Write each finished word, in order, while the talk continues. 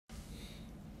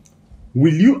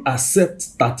Will you accept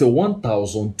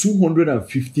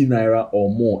 31,250 naira or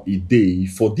more a day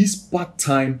for this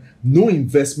part-time, no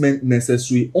investment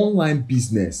necessary online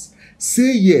business?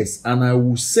 Say yes and I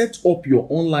will set up your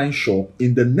online shop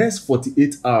in the next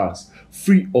 48 hours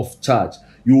free of charge.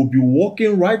 You will be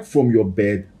working right from your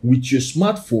bed with your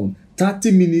smartphone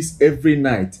 30 minutes every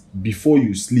night before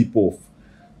you sleep off.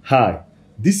 Hi,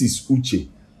 this is Uche,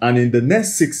 and in the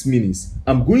next 6 minutes,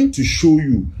 I'm going to show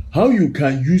you how you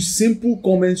can use simple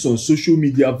comments on social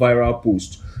media viral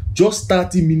posts, just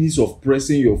 30 minutes of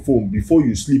pressing your phone before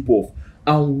you sleep off,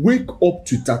 and wake up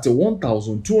to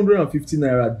 31,250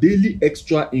 naira daily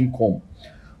extra income.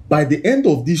 By the end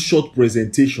of this short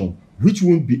presentation, which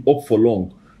won't be up for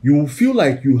long, you will feel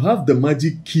like you have the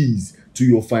magic keys to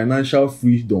your financial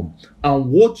freedom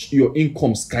and watch your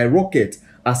income skyrocket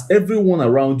as everyone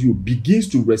around you begins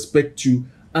to respect you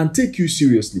and take you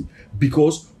seriously,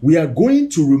 because we are going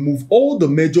to remove all the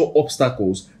major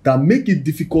obstacles that make it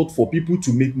difficult for people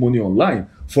to make money online.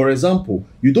 For example,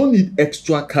 you don't need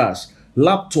extra cash,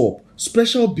 laptop,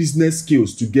 special business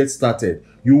skills to get started.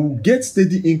 You will get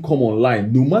steady income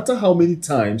online no matter how many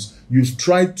times you've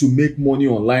tried to make money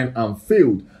online and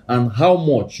failed, and how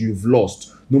much you've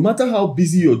lost. No matter how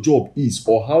busy your job is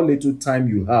or how little time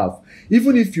you have,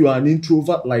 even if you are an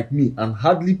introvert like me and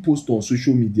hardly post on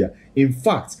social media. In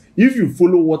fact, if you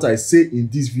follow what I say in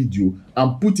this video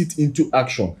and put it into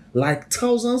action, like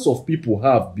thousands of people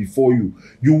have before you,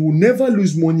 you will never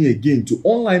lose money again to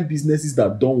online businesses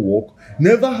that don't work,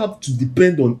 never have to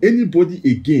depend on anybody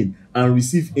again and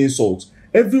receive insults.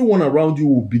 Everyone around you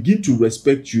will begin to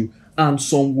respect you, and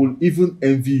some will even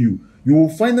envy you. You will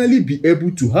finally be able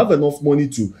to have enough money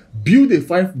to build a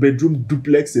 5-bedroom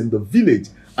duplex in the village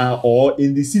or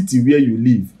in the city where you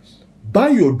live. Buy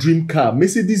your dream car,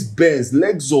 Mercedes Benz,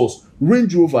 Lexus,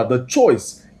 Range Rover. The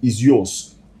choice is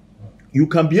yours. You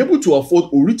can be able to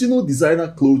afford original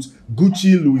designer clothes,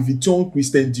 Gucci, Louis Vuitton,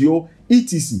 Christian Dior,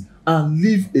 etc. and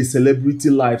live a celebrity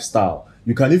lifestyle.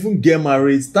 You can even get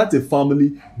married, start a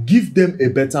family, give them a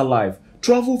better life.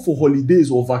 Travel for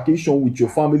holidays or vacation with your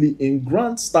family in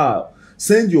grand style.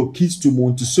 Send your kids to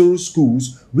Montessori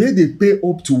schools where they pay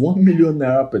up to 1 million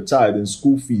naira per child in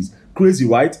school fees. Crazy,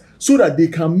 right? So that they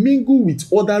can mingle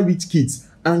with other rich kids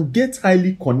and get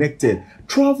highly connected.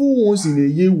 Travel once in a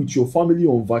year with your family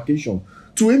on vacation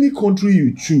to any country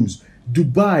you choose.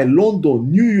 Dubai,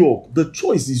 London, New York. The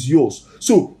choice is yours.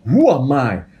 So who am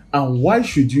I and why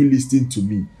should you listen to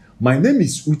me? My name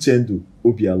is Uchendu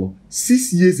Obialor.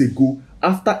 6 years ago,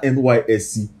 after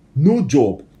NYSC, no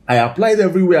job. I applied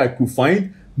everywhere I could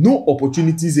find, no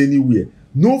opportunities anywhere,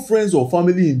 no friends or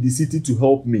family in the city to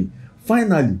help me.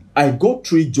 Finally, I got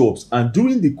 3 jobs, and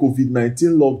during the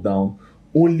COVID-19 lockdown,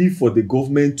 only for the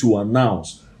government to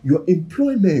announce, your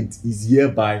employment is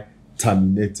hereby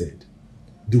terminated.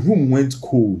 The room went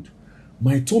cold,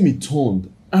 my tummy turned,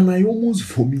 and I almost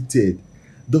vomited.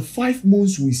 The 5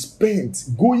 months we spent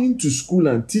going to school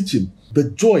and teaching, the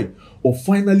joy of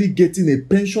finally getting a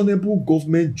pensionable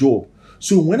government job.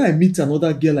 So when I meet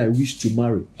another girl I wish to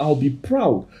marry, I'll be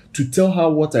proud to tell her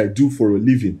what I do for a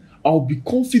living. I'll be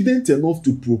confident enough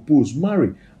to propose,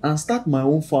 marry, and start my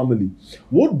own family.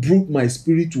 What broke my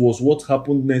spirit was what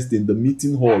happened next in the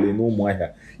meeting hall in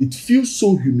Umuahia. It feels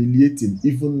so humiliating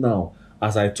even now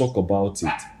as I talk about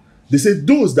it. They said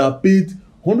those that paid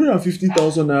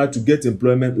 150,000 naira to get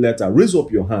employment letter, raise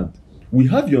up your hand. We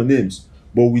have your names,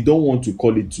 but we don't want to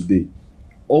call it today.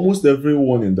 Almost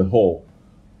everyone in the hall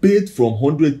paid from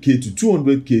 100k to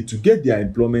 200k to get their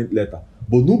employment letter,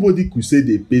 but nobody could say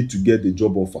they paid to get the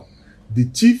job offer. The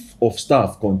chief of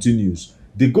staff continues.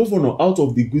 The governor, out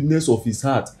of the goodness of his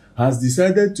heart, has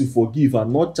decided to forgive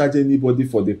and not charge anybody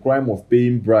for the crime of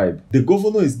paying bribe. The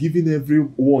governor is giving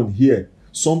everyone here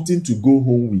something to go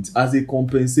home with as a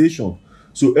compensation.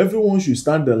 So everyone should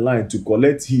stand in line to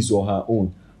collect his or her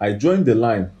own. I joined the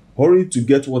line, hurried to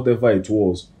get whatever it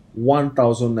was,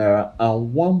 1,000 naira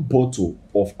and 1 bottle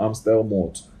of Amstel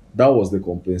malt. That was the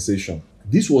compensation.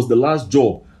 This was the last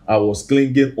job I was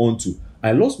clinging onto.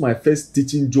 I lost my first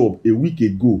teaching job a week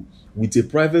ago with a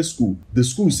private school. The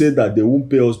school said that they won't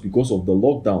pay us because of the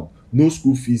lockdown. No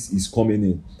school fees is coming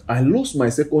in. I lost my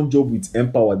second job with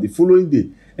Empower the following day.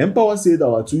 Empower said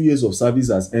our 2 years of service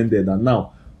has ended, and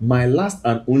now my last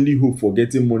and only hope for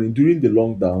getting money during the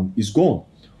lockdown is gone.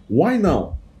 Why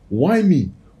now? Why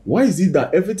me? Why is it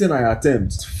that everything I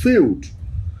attempt failed?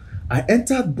 I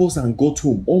entered bus and got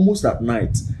home almost at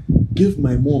night, gave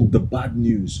my mom the bad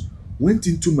news, went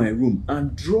into my room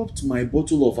and dropped my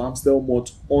bottle of Amstel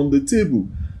malt on the table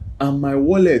and my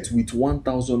wallet with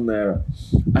 1,000 naira.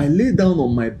 I lay down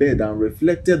on my bed and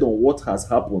reflected on what has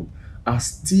happened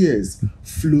as tears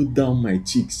flowed down my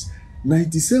cheeks.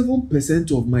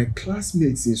 97% of my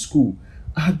classmates in school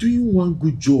are doing one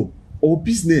good job or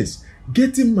business,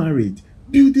 getting married,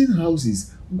 building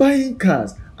houses, buying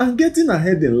cars, and getting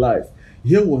ahead in life.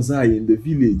 Here was I in the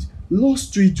village,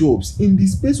 lost 3 jobs in the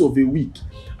space of a week.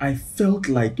 I felt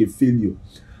like a failure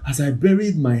as I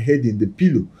buried my head in the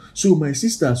pillow so my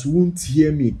sisters won't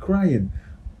hear me crying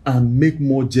and make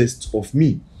more jests of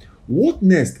me. What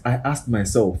next? I asked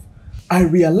myself. I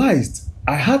realized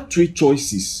I had 3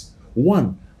 choices.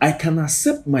 1. I can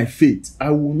accept my fate.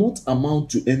 I will not amount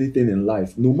to anything in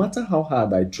life, no matter how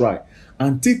hard I try,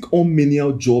 and take on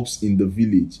menial jobs in the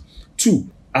village. 2.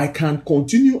 I can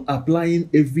continue applying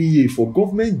every year for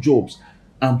government jobs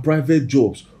and private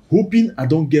jobs, hoping I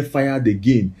don't get fired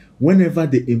again whenever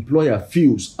the employer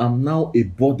feels I'm now a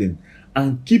burden,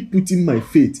 and keep putting my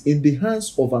fate in the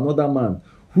hands of another man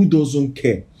who doesn't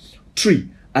care. 3.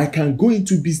 I can go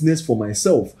into business for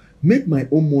myself, make my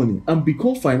own money, and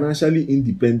become financially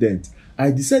independent.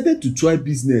 I decided to try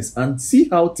business and see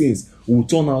how things will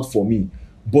turn out for me.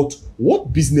 But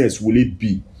what business will it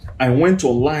be? I went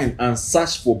online and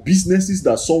searched for businesses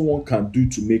that someone can do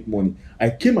to make money. I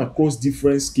came across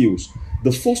different skills.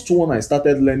 The first one I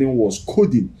started learning was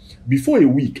coding. Before a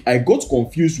week, I got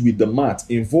confused with the math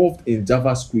involved in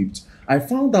JavaScript. I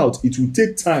found out it would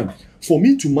take time for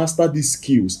me to master these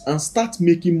skills and start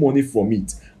making money from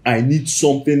it. I need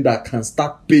something that can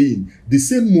start paying the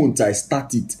same month I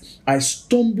started. I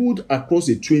stumbled across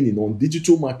a training on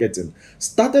digital marketing,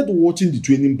 started watching the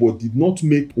training but did not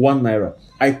make 1 naira.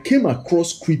 I came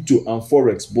across crypto and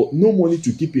forex but no money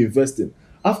to keep investing.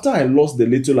 After I lost the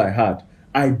little I had,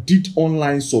 I did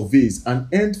online surveys and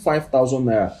earned 5,000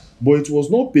 naira, but it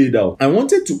was not paid out. I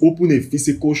wanted to open a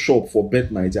physical shop for Bet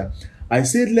Naija. I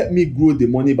said, let me grow the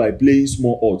money by playing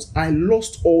small odds. I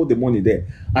lost all the money there.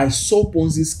 I saw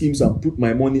Ponzi schemes and put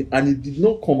my money and it did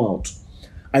not come out.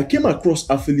 I came across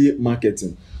affiliate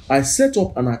marketing. I set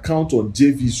up an account on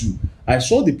JVZoo. I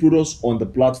saw the products on the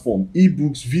platform,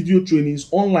 ebooks, video trainings,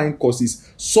 online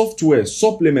courses, software,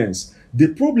 supplements. The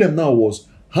problem now was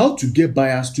how to get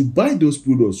buyers to buy those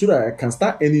products so that I can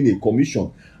start earning a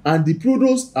commission. And the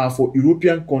products are for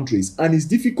European countries and it's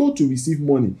difficult to receive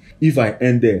money if I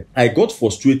earn there. I got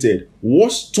frustrated,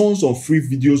 watched tons of free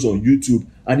videos on YouTube,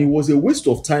 and it was a waste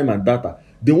of time and data.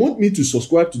 They want me to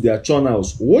subscribe to their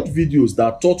channels, watch videos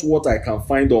that taught what I can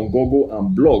find on Google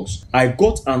and blogs. I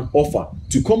got an offer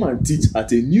to come and teach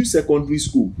at a new secondary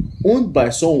school owned by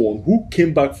someone who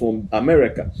came back from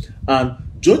America, and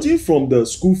judging from the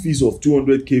school fees of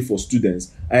 200k for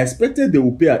students, I expected they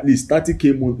would pay at least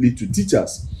 30k monthly to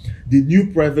teachers. The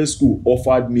new private school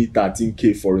offered me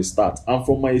 13k for a start, and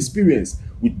from my experience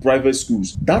with private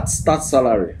schools, that start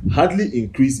salary hardly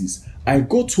increases. I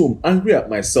got home angry at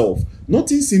myself.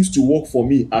 Nothing seems to work for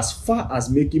me as far as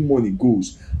making money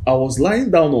goes. I was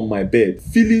lying down on my bed,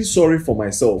 feeling sorry for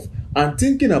myself and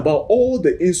thinking about all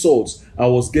the insults I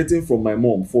was getting from my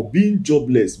mom for being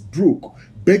jobless, broke,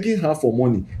 begging her for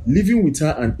money, living with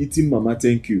her and eating mama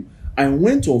thank you. I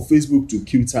went on Facebook to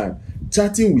kill time,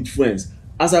 chatting with friends.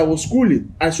 As I was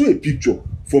scrolling, I saw a picture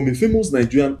from a famous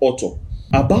Nigerian author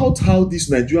about how this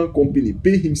Nigerian company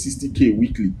pay him 60k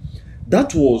weekly.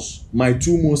 That was my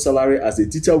 2 months salary as a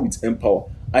teacher with Empower.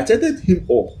 I chatted him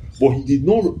up, but he did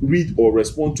not read or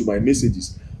respond to my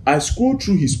messages. I scrolled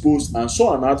through his posts and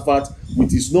saw an advert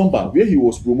with his number where he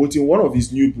was promoting one of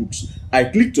his new books. I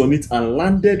clicked on it and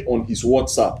landed on his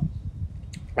WhatsApp.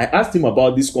 I asked him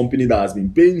about this company that has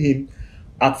been paying him.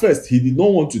 At first, he did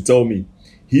not want to tell me.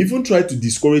 He even tried to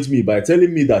discourage me by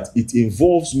telling me that it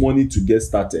involves money to get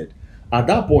started. At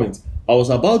that point, I was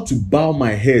about to bow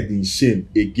my head in shame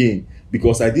again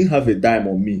because I didn't have a dime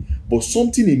on me. But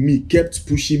something in me kept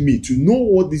pushing me to know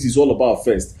what this is all about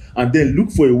first and then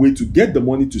look for a way to get the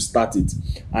money to start it.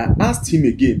 I asked him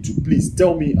again to please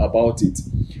tell me about it.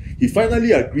 He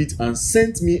finally agreed and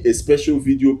sent me a special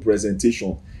video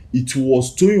presentation. It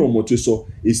was Toyin Omotoso,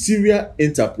 a serial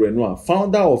entrepreneur,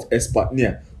 founder of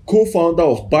Expertnaire, co-founder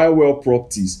of Buywell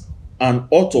Properties, and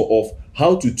author of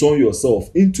How to Turn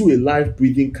Yourself into a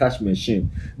Life-Breathing Cash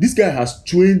Machine. This guy has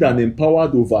trained and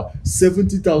empowered over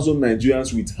 70,000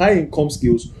 Nigerians with high income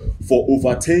skills for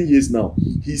over 10 years now.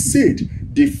 He said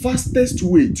the fastest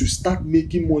way to start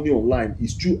making money online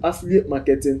is through affiliate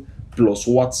marketing plus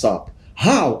WhatsApp.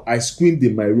 How? I screamed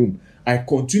in my room. I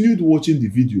continued watching the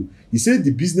video. He said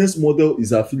the business model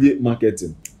is affiliate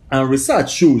marketing. And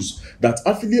research shows that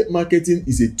affiliate marketing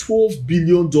is a $12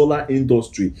 billion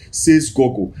industry, says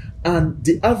Google. And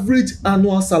the average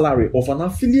annual salary of an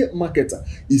affiliate marketer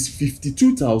is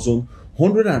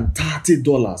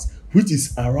 $52,130, which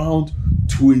is around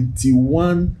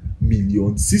 $21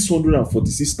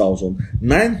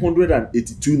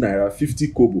 1,646,982 naira 50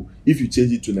 kobo if you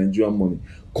change it to Nigerian money.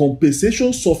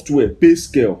 Compensation software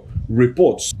PayScale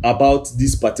reports about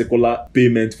this particular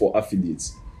payment for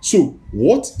affiliates. So,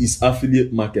 what is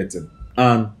affiliate marketing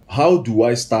and how do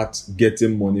I start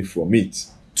getting money from it?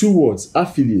 2 words,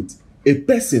 affiliate. A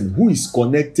person who is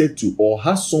connected to or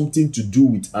has something to do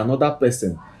with another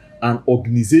person, an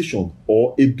organization,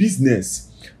 or a business.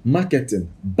 Marketing,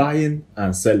 buying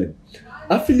and selling.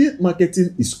 Affiliate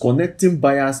marketing is connecting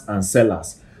buyers and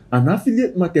sellers. An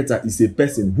affiliate marketer is a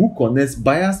person who connects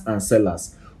buyers and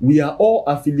sellers. We are all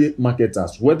affiliate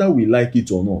marketers, whether we like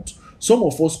it or not. Some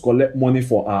of us collect money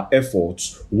for our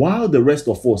efforts, while the rest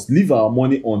of us leave our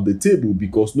money on the table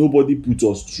because nobody put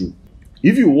us through.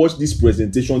 If you watch this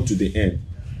presentation to the end,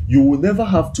 you will never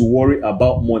have to worry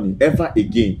about money ever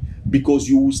again, because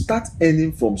you will start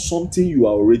earning from something you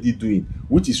are already doing,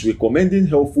 which is recommending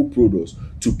helpful products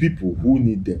to people who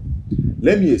need them.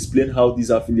 Let me explain how this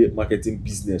affiliate marketing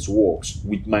business works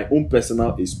with my own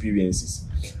personal experiences.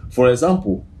 For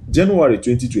example, January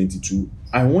 2022,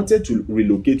 I wanted to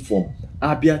relocate from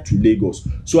Abia to Lagos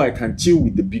so I can chill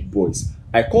with the big boys.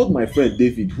 I called my friend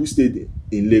David, who stayed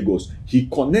in Lagos. He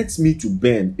connects me to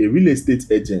Ben, a real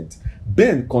estate agent.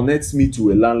 Ben connects me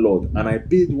to a landlord, and I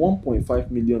paid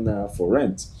 1.5 million naira for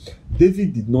rent.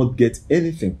 David did not get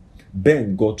anything.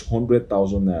 Ben got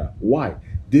 100,000 naira. Why?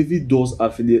 David does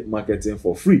affiliate marketing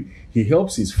for free. He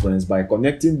helps his friends by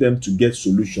connecting them to get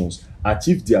solutions,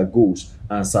 achieve their goals,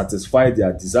 and satisfy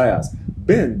their desires.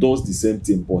 Ben does the same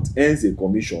thing but earns a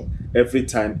commission every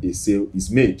time a sale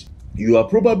is made. You are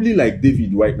probably like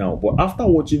David right now, but after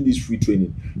watching this free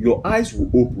training, your eyes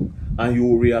will open and you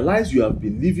will realize you have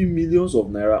been leaving millions of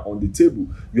naira on the table.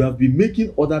 You have been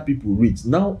making other people rich.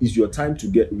 Now is your time to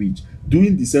get rich,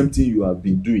 doing the same thing you have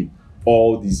been doing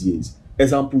all these years.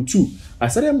 Example 2, I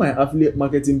started my affiliate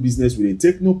marketing business with a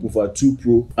Tecno Pova 2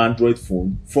 Pro Android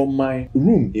phone from my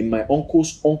room in my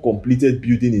uncle's uncompleted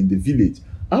building in the village.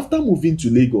 After moving to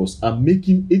Lagos and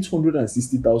making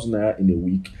 860,000 naira in a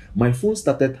week, my phone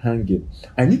started hanging.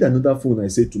 I need another phone, I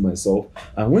said to myself.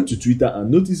 I went to Twitter and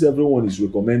noticed everyone is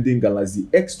recommending Galaxy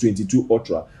S22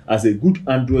 Ultra as a good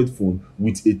Android phone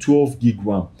with a 12 gig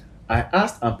RAM. I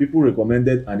asked and people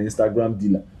recommended an Instagram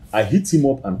dealer. I hit him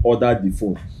up and ordered the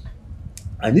phone.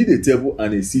 I need a table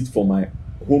and a seat for my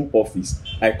home office.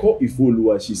 I call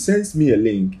Ifolua. She sends me a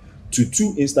link to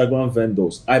 2 Instagram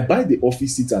vendors. I buy the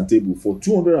office seat and table for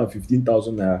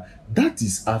 215,000 naira. That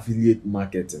is affiliate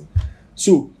marketing.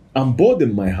 So I'm bored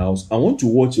in my house. I want to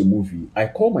watch a movie. I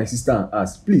call my sister and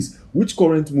ask, please, which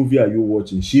current movie are you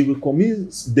watching? She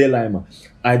recommends Delima.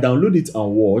 I download it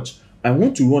and watch. I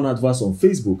want to run adverts on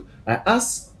Facebook. I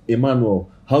ask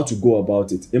Emmanuel how to go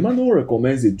about it. Emmanuel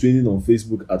recommends a training on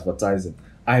Facebook advertising.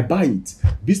 I buy it.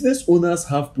 Business owners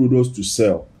have products to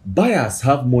sell. Buyers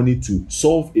have money to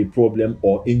solve a problem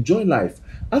or enjoy life.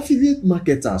 Affiliate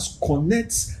marketers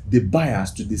connect the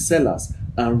buyers to the sellers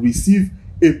and receive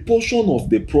a portion of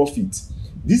the profit.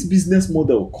 This business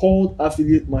model called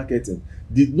affiliate marketing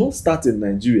did not start in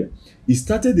Nigeria. It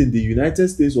started in the United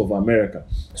States of America.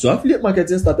 So affiliate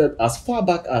marketing started as far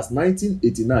back as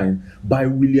 1989 by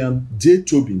William J.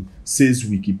 Tobin, says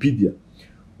Wikipedia.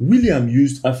 William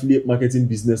used affiliate marketing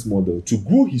business model to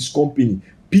grow his company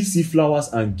PC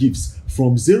Flowers and Gifts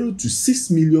from $0 to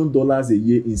 $6 million a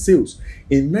year in sales.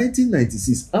 In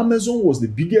 1996, Amazon was the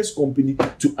biggest company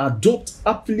to adopt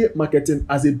affiliate marketing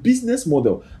as a business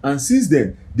model, and since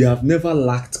then, they have never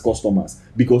lacked customers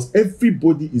because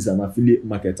everybody is an affiliate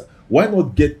marketer. Why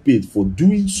not get paid for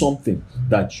doing something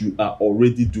that you are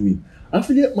already doing?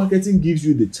 Affiliate marketing gives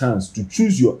you the chance to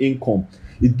choose your income.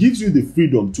 It gives you the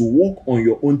freedom to work on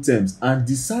your own terms and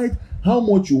decide how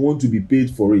much you want to be paid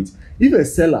for it. If a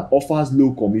seller offers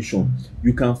low commission,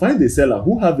 you can find a seller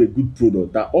who have a good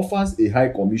product that offers a high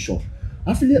commission.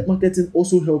 Affiliate marketing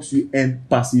also helps you earn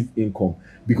passive income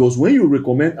because when you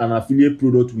recommend an affiliate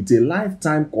product with a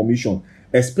lifetime commission,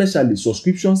 especially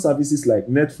subscription services like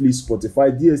Netflix,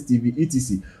 Spotify, DSTV,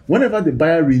 etc., whenever the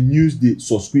buyer renews the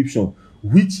subscription,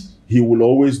 which he will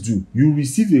always do, you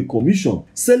receive a commission.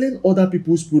 Selling other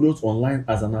people's products online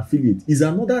as an affiliate is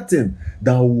another thing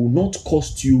that will not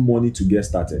cost you money to get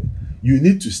started. You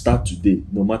need to start today,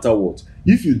 no matter what.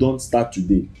 If you don't start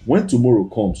today, when tomorrow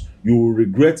comes, you will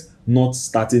regret not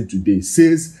starting today,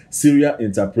 says serial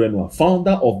entrepreneur,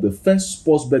 founder of the first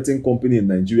sports betting company in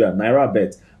Nigeria,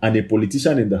 NairaBet, and a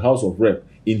politician in the House of Rep,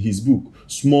 in his book,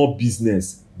 Small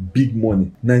Business, Big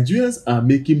Money. Nigerians are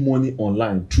making money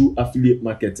online through affiliate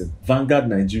marketing, Vanguard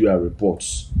Nigeria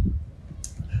reports.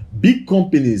 Big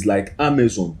companies like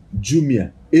Amazon,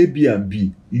 Jumia,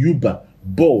 Airbnb, Uber,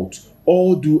 Bolt,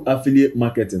 all do affiliate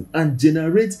marketing and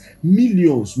generate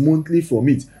millions monthly from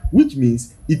it, which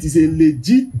means it is a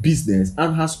legit business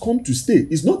and has come to stay.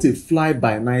 It's not a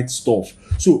fly-by-night stuff.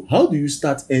 So how do you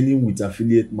start earning with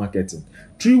affiliate marketing?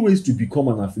 3 ways to become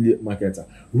an affiliate marketer.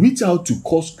 Reach out to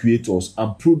course creators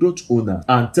and product owners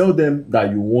and tell them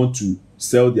that you want to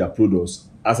sell their products.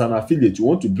 As an affiliate, you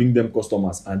want to bring them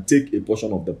customers and take a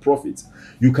portion of the profit.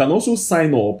 You can also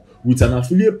sign up with an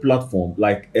affiliate platform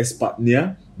like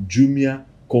Expertnaire, Jumia,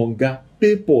 Konga,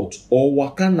 Payport, or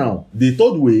Waka Now. The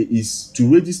third way is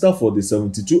to register for the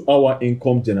 72-hour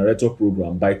income generator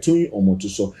program by Uchendu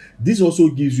Obialor. This also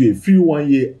gives you a free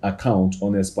 1-year account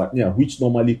on Expertnaire, which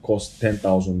normally costs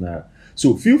 10,000 naira.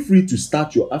 So feel free to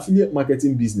start your affiliate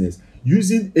marketing business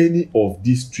using any of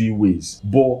these 3 ways.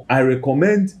 But I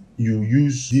recommend you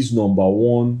use this number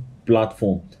 1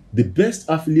 platform. The best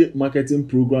affiliate marketing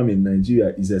program in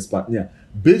Nigeria is Expertnaire,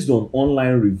 based on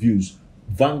online reviews.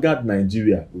 Vanguard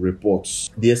Nigeria reports.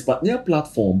 The Expertnaire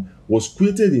platform was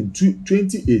created in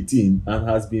 2018 and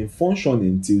has been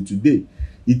functioning till today.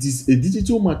 It is a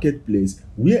digital marketplace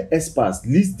where experts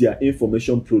list their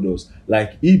information products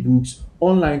like ebooks,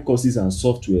 online courses and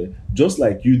software, just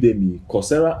like Udemy,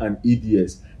 Coursera and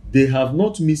EDS. They have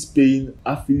not missed paying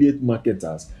affiliate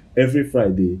marketers every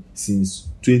Friday since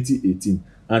 2018.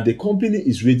 And the company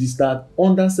is registered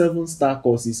under 7 Star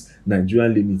Courses Nigeria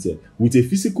Limited with a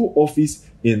physical office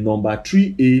in number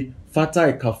 3A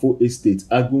Fatai Kafo Estate,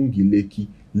 Agungi Lekki,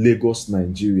 Lagos,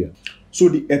 Nigeria. So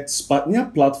the Expertnaire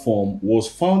platform was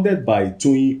founded by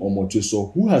Uchendu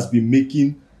Obialor, who has been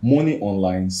making money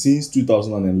online since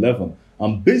 2011.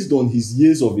 And based on his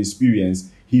years of experience,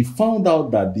 he found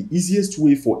out that the easiest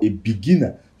way for a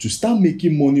beginner to start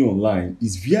making money online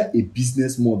is via a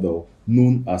business model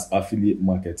known as affiliate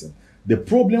marketing. The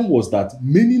problem was that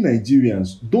many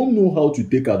Nigerians don't know how to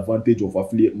take advantage of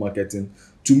affiliate marketing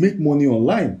to make money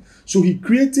online. So he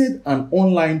created an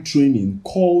online training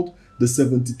called the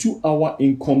 72-hour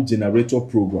income generator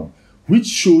program, which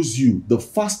shows you the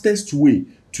fastest way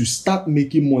to start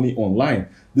making money online.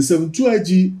 The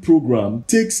 72IG program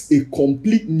takes a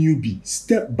complete newbie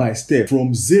step by step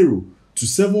from 0 to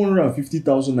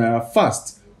 750,000 naira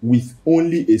fast with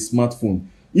only a smartphone.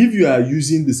 If you are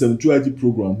using the 72IG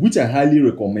program, which I highly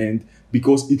recommend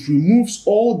because it removes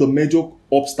all the major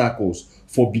obstacles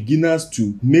for beginners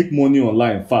to make money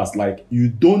online fast, like you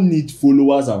don't need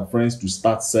followers and friends to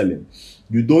start selling.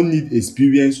 You don't need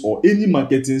experience or any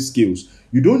marketing skills.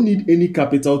 You don't need any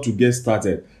capital to get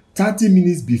started. 30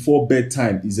 minutes before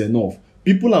bedtime is enough.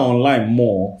 People are online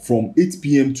more from 8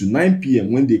 p.m. to 9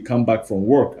 p.m. when they come back from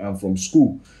work and from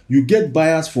school. You get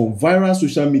buyers from viral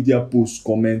social media post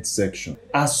comment section.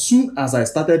 As soon as I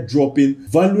started dropping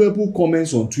valuable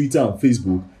comments on Twitter and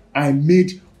Facebook, I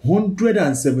made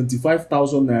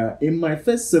 175,000 naira in my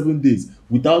first 7 days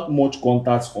without much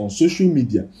contacts on social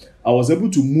media. I was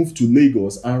able to move to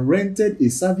Lagos and rented a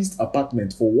serviced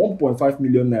apartment for 1.5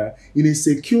 million naira in a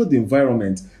secured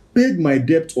environment, paid my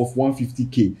debt of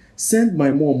 150k, sent my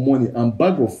mom money and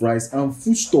bag of rice and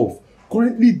foodstuff,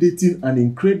 currently dating an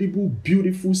incredible,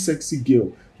 beautiful, sexy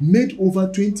girl, made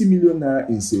over 20 million naira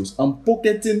in sales and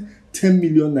pocketing 10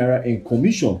 million naira in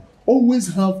commission.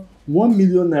 Always have 1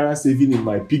 million naira saving in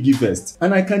my piggy vest,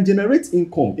 and I can generate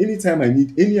income anytime I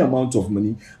need any amount of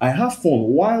money. I have fun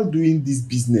while doing this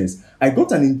business. I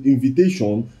got an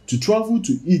invitation to travel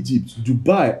to Egypt,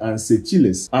 Dubai and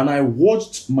Seychelles, and I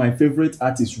watched my favorite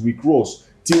artists Rick Ross,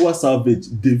 Tiwa Savage,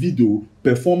 Davido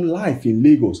perform live in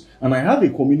Lagos, and I have a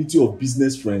community of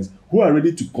business friends who are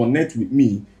ready to connect with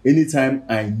me anytime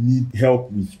I need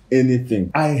help with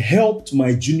anything. I helped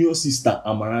my junior sister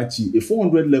Amarachi, a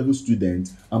 400 level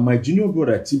student, and my junior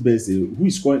brother Chibese, who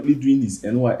is currently doing his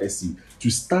NYSC,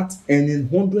 to start earning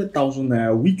 100,000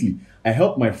 naira weekly. I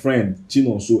helped my friend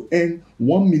Chinonso earn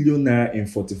 1 million naira in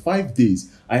 45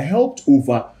 days. I helped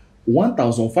over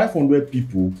 1,500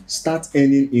 people start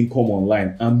earning income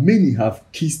online, and many have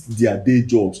kissed their day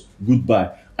jobs goodbye.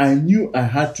 I knew I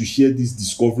had to share this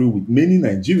discovery with many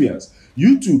Nigerians.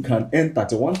 You too can earn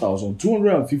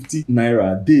 31,250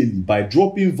 naira daily by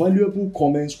dropping valuable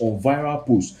comments on viral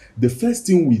posts. The first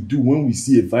thing we do when we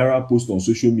see a viral post on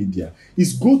social media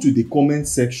is go to the comment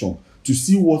section to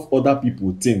see what other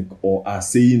people think or are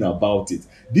saying about it.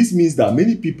 This means that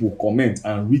many people comment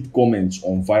and read comments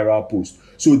on viral posts.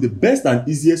 So the best and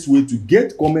easiest way to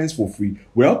get comments for free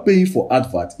without paying for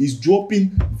advert is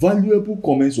dropping valuable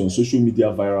comments on social media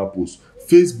viral posts,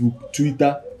 Facebook,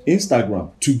 Twitter,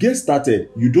 Instagram. To get started,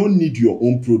 you don't need your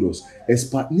own products.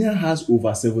 Expertnaire has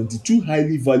over 72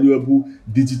 highly valuable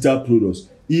digital products,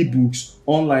 ebooks,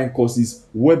 online courses,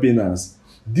 webinars,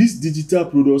 These digital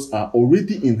products are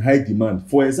already in high demand.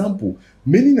 For example,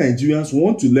 many Nigerians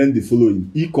want to learn the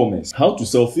following: e-commerce, how to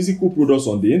sell physical products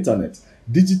on the internet,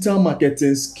 digital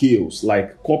marketing skills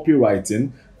like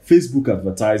copywriting, Facebook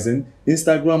advertising,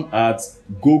 Instagram ads,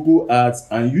 Google ads,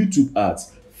 and YouTube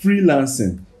ads,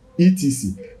 freelancing,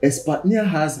 etc. Expertnaire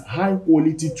has high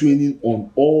quality training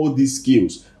on all these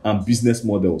skills and business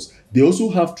models. They also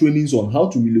have trainings on how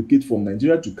to relocate from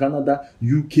Nigeria to Canada,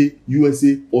 UK,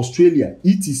 USA, Australia,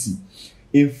 etc.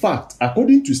 In fact,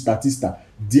 according to Statista,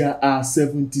 there are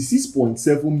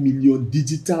 76.7 million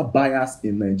digital buyers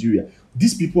in Nigeria.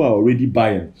 These people are already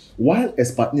buying, while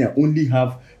Expertnaire only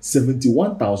have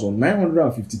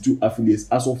 71,952 affiliates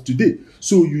as of today.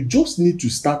 So you just need to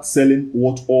start selling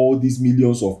what all these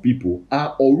millions of people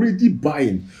are already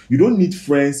buying. You don't need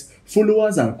friends,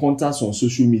 followers, and contacts on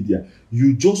social media.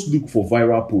 You just look for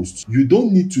viral posts. You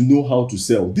don't need to know how to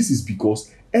sell. This is because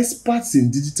experts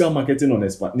in digital marketing on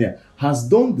Expertnaire has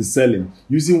done the selling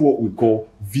using what we call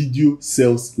video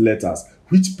sales letters,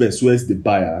 which persuades the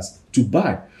buyers to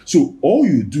buy. So all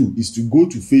you do is to go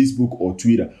to Facebook or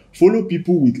Twitter, follow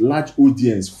people with large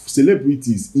audience,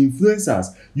 celebrities,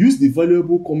 influencers, use the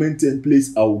valuable comment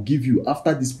templates I will give you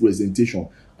after this presentation,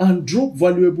 and drop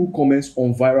valuable comments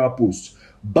on viral posts.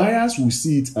 Buyers will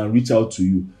see it and reach out to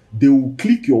you. They will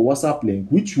click your WhatsApp link,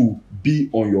 which will be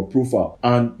on your profile,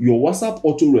 and your WhatsApp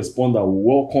autoresponder will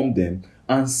welcome them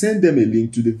and send them a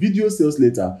link to the video sales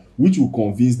letter, which will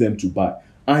convince them to buy.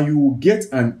 And you will get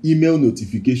an email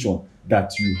notification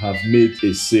that you have made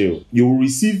a sale. You will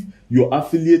receive your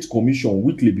affiliate commission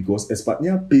weekly because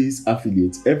Expertnaire pays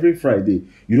affiliates every Friday.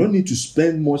 You don't need to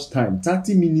spend much time.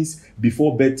 30 minutes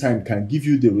before bedtime can give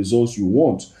you the results you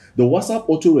want. The WhatsApp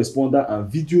autoresponder and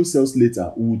video sales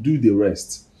letter will do the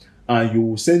rest. And you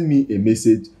will send me a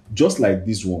message just like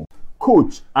this one.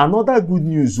 Coach, another good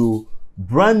news,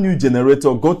 brand new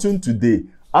generator gotten today.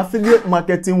 Affiliate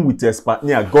marketing with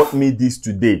Expertnaire got me this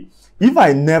today. If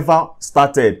I never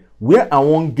started, where I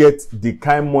won't get the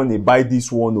kind money buy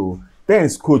this one.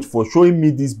 Thanks, coach, for showing me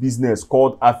this business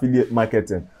called affiliate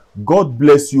marketing. God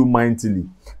bless you mightily.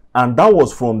 And that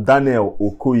was from Daniel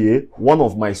Okoye, one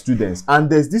of my students. And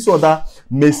there's this other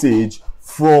message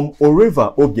from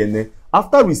Oreva Ogene.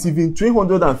 After receiving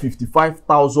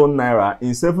 355,000 naira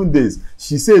in 7 days,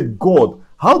 she said, God,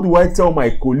 how do I tell my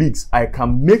colleagues I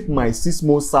can make my 6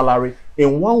 months salary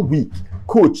in 1 week?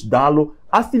 Coach Dalo,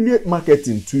 affiliate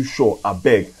marketing too sure,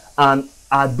 abeg. And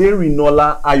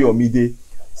Aderinola Ayomide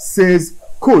says,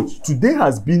 Coach, today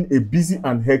has been a busy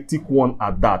and hectic one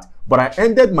at that, but I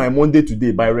ended my Monday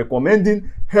today by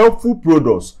recommending helpful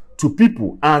products to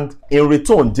people and in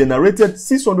return generated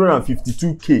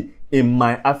 652K in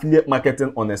my affiliate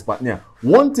marketing on Expertnaire.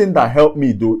 One thing that helped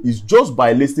me though is just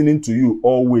by listening to you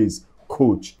always,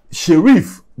 coach.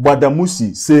 Sherif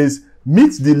Badamusi says,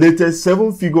 meet the latest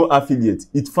 7-figure affiliate.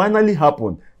 It finally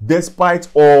happened despite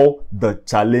all the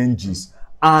challenges.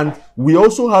 And we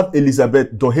also have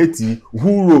Elizabeth Doherty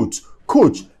who wrote,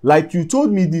 Coach, like you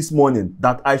told me this morning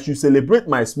that I should celebrate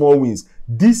my small wins.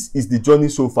 This is the journey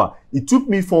so far. It took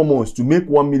me 4 months to make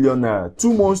 1 million naira,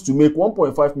 2 months to make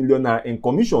 1.5 million naira in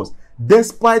commissions.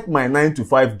 Despite my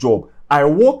 9-to-5 job, I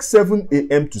work 7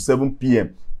 a.m. to 7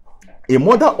 p.m. A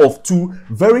mother of 2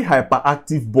 very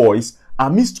hyperactive boys.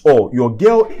 Amidst all, your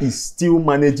girl is still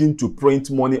managing to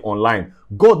print money online.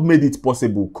 God made it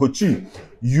possible. Kochi,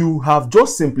 you have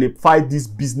just simplified this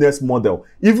business model.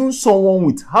 Even someone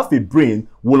with half a brain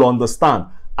will understand.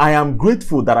 I am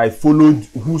grateful that I followed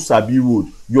Who Sabi Road.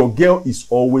 Your girl is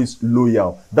always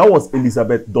loyal. That was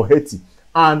Elizabeth Doherty.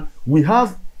 And we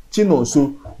have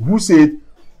Chinonso who said,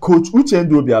 Coach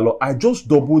Uchendu Obialor, I just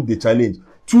doubled the challenge.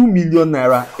 2 million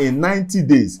naira in 90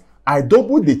 days. I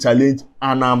doubled the challenge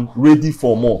and I'm ready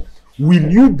for more.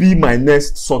 Will you be my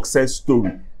next success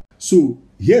story? So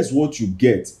here's what you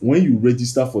get when you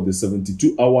register for the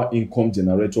 72-hour income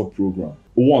generator program.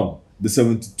 1. The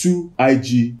 72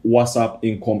 IG WhatsApp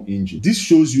income engine. This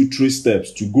shows you 3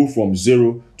 steps to go from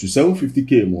 0 to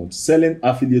 750K a month selling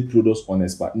affiliate products on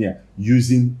Expertnaire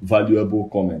using valuable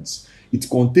comments. It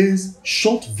contains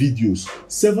short videos,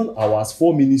 7 hours,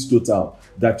 4 minutes total,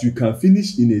 that you can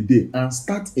finish in a day and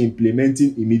start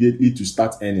implementing immediately to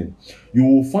start earning. You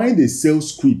will find a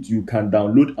sales script you can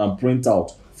download and print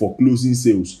out for closing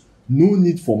sales. No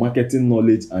need for marketing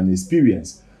knowledge and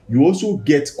experience. You also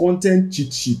get content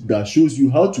cheat sheet that shows you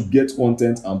how to get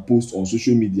content and post on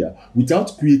social media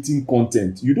without creating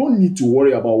content. You don't need to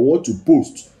worry about what to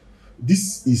post.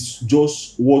 This is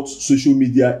just what social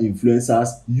media influencers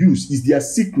use. It's their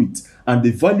secret, and the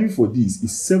value for this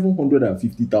is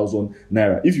 750,000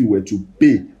 naira if you were to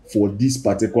pay for this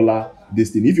particular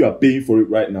this thing. If you are paying for it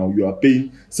right now, you are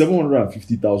paying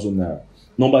 750,000 naira.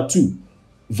 Number 2,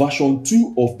 version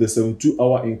 2 of the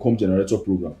 72-hour income generator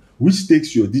program, which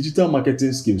takes your digital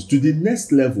marketing skills to the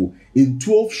next level in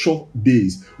 12 short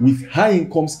days with high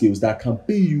income skills that can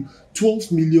pay you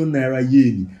 12 million naira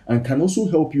yearly and can also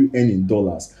help you earn in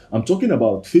dollars. I'm talking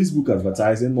about Facebook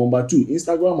advertising. Number 2,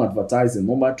 Instagram advertising.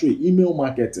 Number 3, email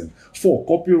marketing. 4,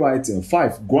 copywriting.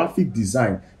 5, graphic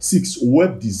design. 6,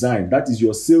 web design. That is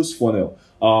your sales funnel.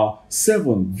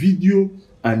 7, video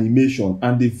animation.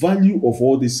 And the value of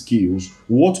all these skills,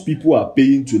 what people are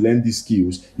paying to learn these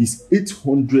skills, is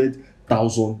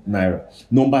 800,000 naira.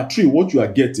 Number 3, what you are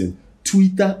getting,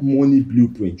 Twitter money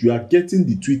blueprint. You are getting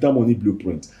the Twitter money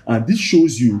blueprint, and this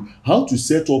shows you how to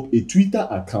set up a Twitter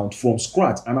account from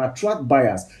scratch and attract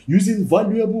buyers using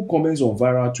valuable comments on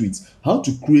viral tweets, how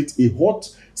to create a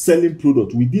hot selling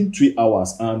product within 3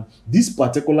 hours. And this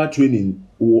particular training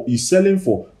is selling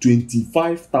for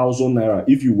 25,000 naira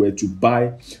if you were to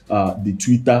buy the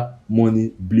Twitter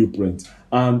money blueprint.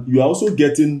 And you are also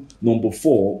getting number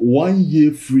 4, 1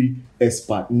 year free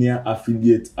Expertnaire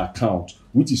affiliate account,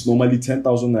 which is normally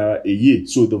 10,000 naira a year.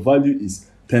 So the value is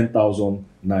 10,000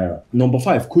 naira. Number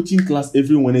 5, coaching class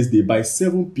every Wednesday by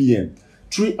 7 p.m.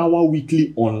 3-hour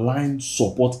weekly online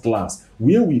support class,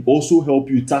 where we also help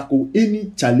you tackle any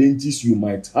challenges you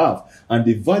might have. And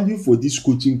the value for this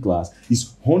coaching class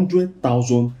is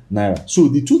 100,000 naira. So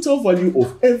the total value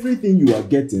of everything you are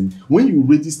getting when you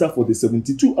register for the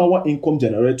 72-hour income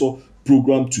generator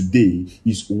program today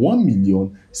is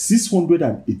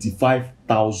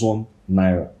 1,685,000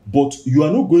 naira. But you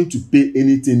are not going to pay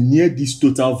anything near this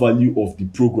total value of the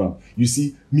program. You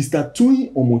see, Mr. Tony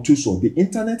Omotoso, the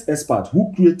internet expert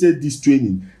who created this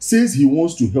training, says he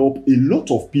wants to help a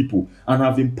lot of people and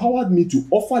have empowered me to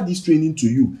offer this training to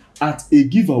you at a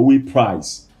giveaway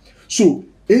price. So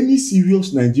any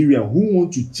serious Nigerian who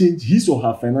wants to change his or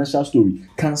her financial story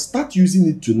can start using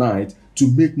it tonight to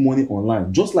make money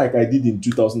online, just like I did in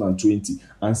 2020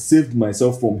 and saved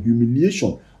myself from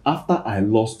humiliation after I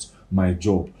lost my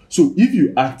job. So if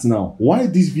you act now, while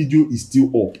this video is still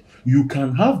up, you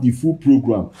can have the full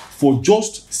program for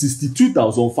just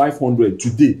 62,500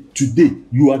 today. Today,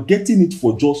 you are getting it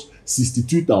for just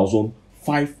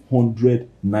 62,500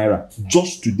 naira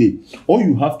just today. All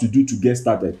you have to do to get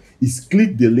started is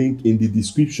click the link in the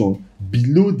description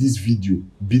below this video,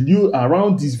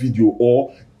 around this video,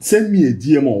 or send me a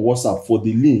DM on WhatsApp for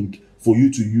the link for you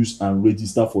to use and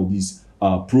register for this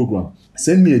program.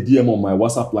 Send me a DM on my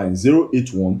WhatsApp line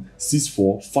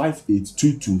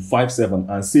 08164582257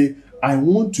 and say, I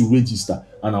want to register,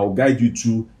 and I'll guide you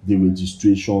through the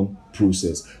registration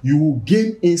process. You will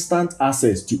gain instant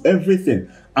access to everything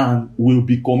and will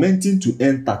be commenting to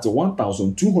earn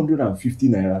 31,250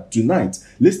 naira tonight.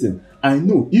 Listen, I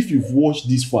know if you've watched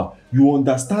this far, you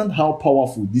understand how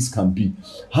powerful this can be.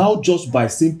 How just by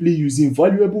simply using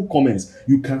valuable comments,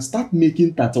 you can start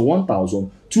making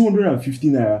 31,250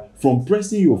 naira from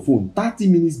pressing your phone 30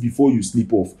 minutes before you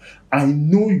sleep off. I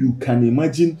know you can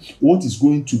imagine what is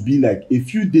going to be like a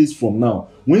few days from now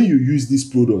when you use this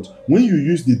product, when you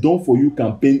use the Done For You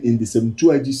campaign in the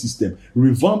 72IG system.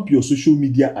 Revamp your social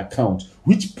media account,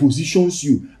 which positions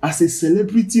you as a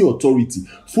celebrity authority.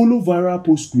 Follow viral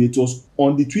post creators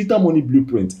on the Twitter money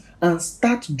blueprint and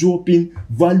start dropping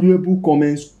valuable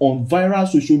comments on viral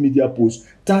social media posts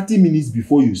 30 minutes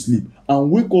before you sleep,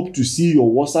 and wake up to see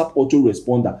your WhatsApp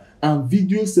autoresponder and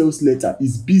video sales letter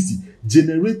is busy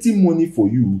generating money for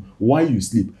you while you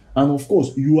sleep. And of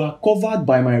course, you are covered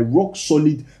by my rock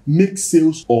solid make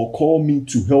sales or call me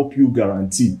to help you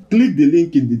guarantee. Click the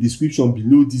link in the description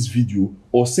below this video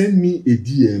or send me a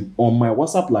DM on my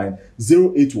WhatsApp line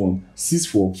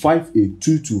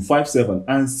 08164582257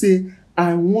 and say,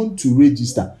 I want to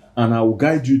register, and I will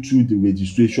guide you through the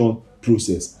registration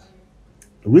process.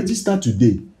 Register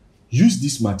today. Use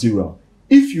this material.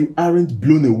 If you aren't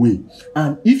blown away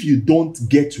and if you don't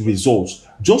get results,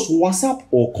 just WhatsApp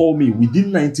or call me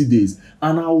within 90 days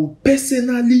and I will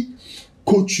personally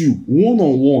coach you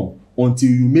one-on-one until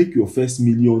you make your first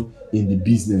million in the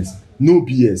business. No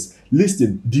BS.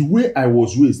 Listen, the way I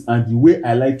was raised and the way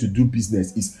I like to do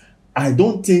business is, I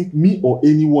don't think me or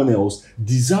anyone else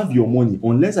deserve your money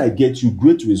unless I get you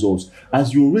great results.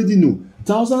 As you already know,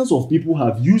 thousands of people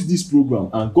have used this program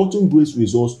and gotten great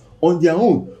results on their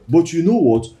own. But you know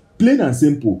what? Plain and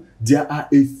simple, there are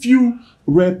a few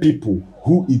rare people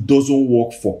who it doesn't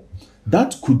work for.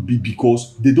 That could be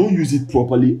because they don't use it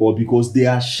properly or because they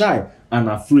are shy and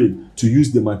afraid to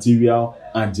use the material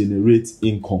and generate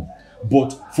income.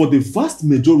 But for the vast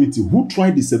majority who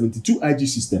try the 72 IG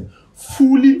system,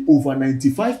 fully over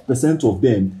 95% of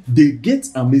them, they get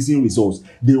amazing results.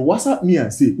 They WhatsApp me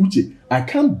and say, Uche, I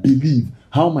can't believe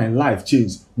how my life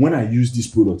changed when I used this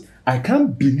product. I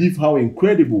can't believe how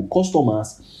incredible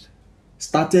customers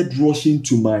started rushing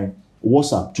to my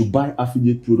WhatsApp to buy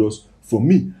affiliate products from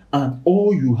me. And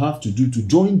all you have to do to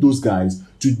join those guys,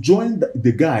 to join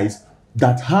the guys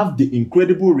that have the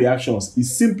incredible reactions,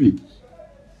 is simply,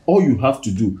 all you have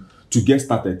to do to get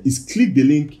started is click the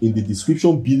link in the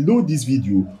description below this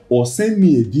video or send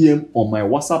me a DM on my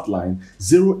WhatsApp line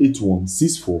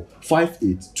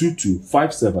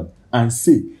 08164582257 and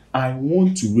say, I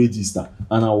want to register,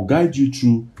 and I'll guide you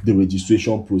through the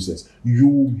registration process. You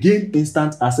will gain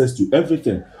instant access to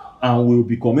everything, and we'll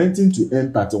be commenting to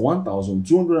earn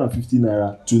 31,250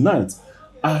 naira tonight.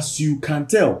 As you can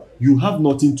tell, you have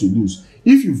nothing to lose.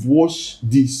 If you've watched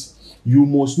this, you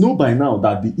must know by now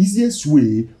that the easiest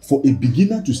way for a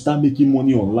beginner to start making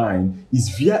money online is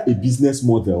via a business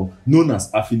model known as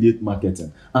affiliate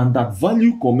marketing, and that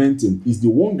value commenting is the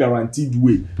one guaranteed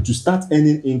way to start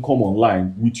earning income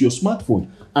online with your smartphone.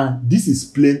 And this is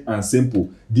plain and simple,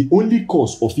 the only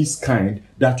course of its kind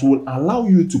that will allow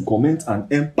you to comment and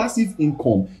earn passive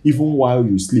income even while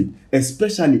you sleep,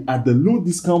 especially at the low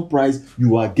discount price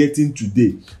you are getting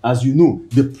today. As you know,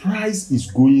 the price is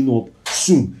going up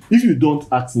soon. If you don't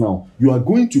act now, you are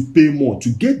going to pay more to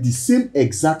get the same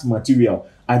exact material.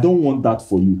 I don't want that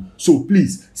for you. So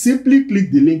please, simply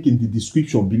click the link in the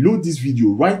description below this video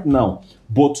right now.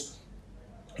 But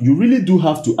you really do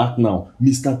have to act now.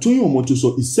 Mr. Toyin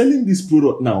Omotoso is selling this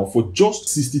product now for just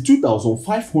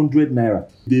 62,500 naira.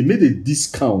 They made a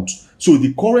discount. So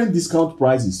the current discount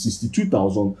price is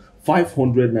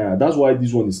 62,500 naira. That's why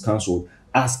this one is cancelled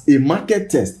as a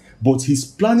market test. But he's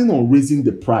planning on raising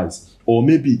the price, or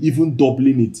maybe even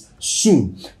doubling it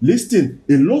soon. Listen,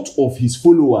 a lot of his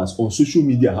followers on social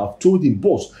media have told him,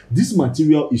 boss, this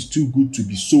material is too good to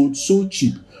be sold so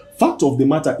cheap. Fact of the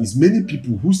matter is, many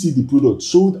people who see the product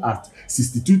sold at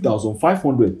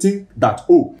 62,500 think that,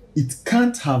 oh, it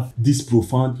can't have this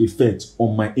profound effect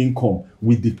on my income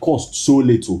with the cost so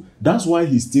little. That's why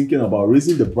he's thinking about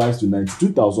raising the price to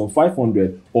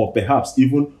 92,500 or perhaps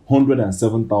even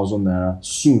 107,000 naira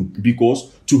soon.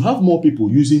 Because to have more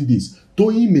people using this,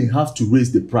 Toyin may have to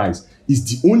raise the price. It's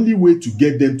the only way to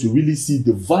get them to really see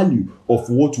the value of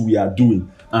what we are doing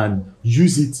and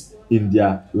use it in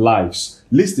their lives.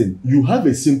 Listen, you have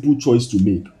a simple choice to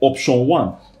make. Option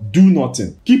 1, do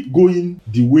nothing. Keep going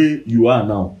the way you are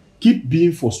now. Keep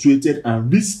being frustrated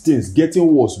and risk things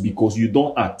getting worse because you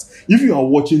don't act. If you are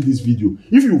watching this video,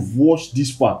 if you've watched this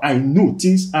far, I know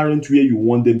things aren't where you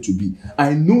want them to be.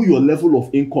 I know your level of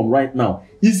income right now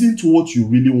isn't what you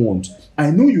really want.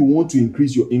 I know you want to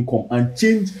increase your income and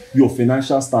change your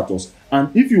financial status.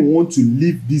 And if you want to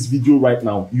leave this video right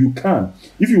now, you can.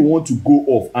 If you want to go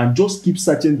off and just keep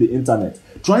searching the internet,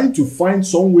 trying to find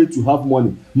some way to have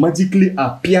money magically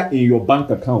appear in your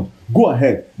bank account, go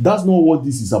ahead. That's not what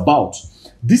this is about.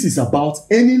 This is about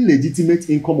earning legitimate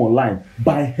income online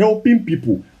by helping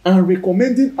people and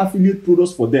recommending affiliate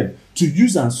products for them to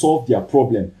use and solve their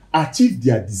problem, achieve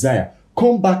their desire,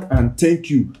 come back and thank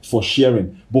you for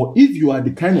sharing. But if you are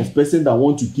the kind of person that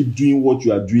want to keep doing what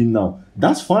you are doing now,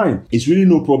 that's fine. It's really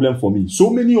no problem for me. So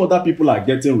many other people are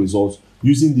getting results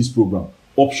using this program.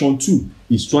 Option 2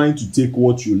 is trying to take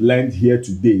what you learned here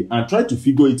today and try to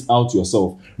figure it out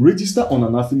yourself. Register on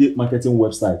an affiliate marketing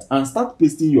website and start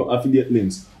pasting your affiliate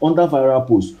links under viral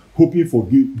posts, hoping for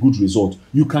good results.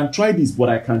 You can try this, but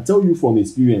I can tell you from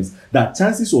experience that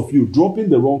chances of you dropping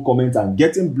the wrong comment and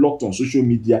getting blocked on social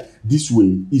media this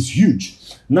way is huge.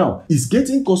 Now, is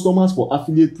getting customers for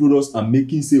affiliate products and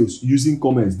making sales using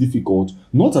comments difficult?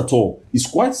 Not at all. It's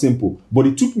quite simple, but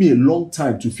it took me a long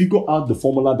time to figure out the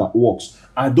formula that works.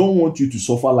 I don't want you to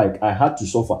suffer like I had to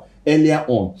suffer earlier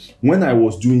on when I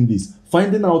was doing this,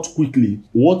 finding out quickly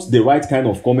what the right kind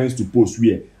of comments to post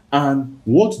where and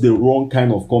what the wrong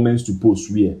kind of comments to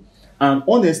post where. And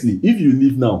honestly, if you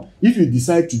leave now, if you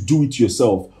decide to do it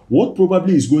yourself, what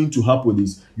probably is going to happen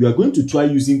is you are going to try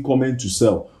using comment to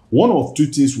sell. One of two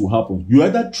things will happen. You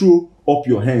either throw up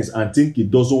your hands and think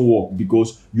it doesn't work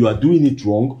because you are doing it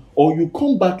wrong, or you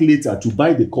come back later to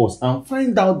buy the course and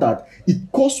find out that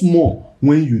it costs more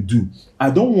when you do. I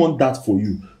don't want that for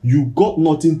you. You got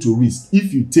nothing to risk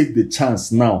if you take the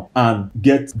chance now and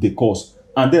get the course.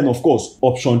 And then, of course,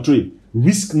 option 3,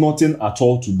 risk nothing at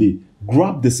all today.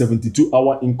 Grab the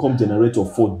 72-hour income generator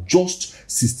for just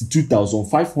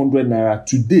 62,500 naira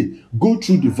today. Go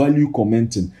through the value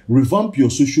commenting, revamp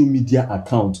your social media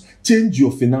account, change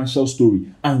your financial story,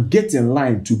 and get in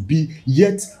line to be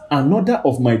yet another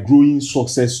of my growing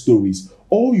success stories.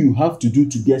 All you have to do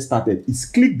to get started is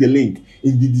click the link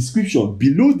in the description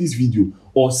below this video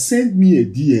or send me a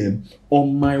DM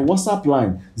on my WhatsApp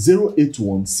line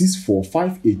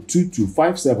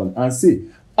 08164582257 and say,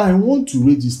 I want to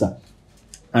register.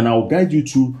 And I'll guide you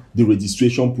through the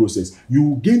registration process. You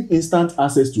will gain instant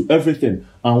access to everything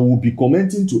and will be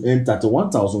commenting to earn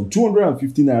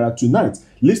 31,250 naira tonight.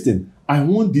 Listen, I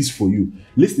want this for you.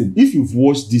 Listen, if you've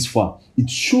watched this far, it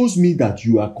shows me that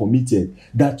you are committed,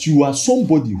 that you are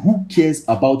somebody who cares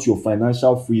about your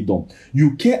financial freedom.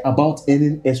 You care about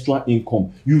earning extra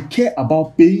income. You care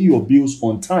about paying your bills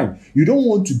on time. You don't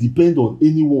want to depend on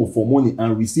anyone for money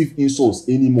and receive insults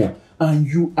anymore. And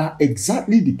you are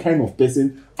exactly the kind of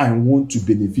person I want to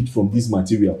benefit from this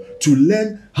material, to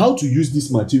learn how to use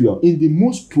this material in the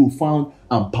most profound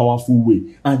and powerful way.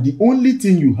 And the only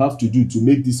thing you have to do to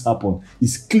make this happen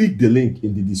is click the link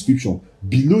in the description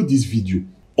below this video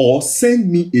or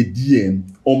send me a DM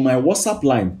on my WhatsApp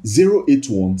line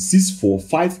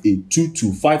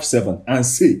 08164582257 and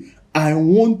say, I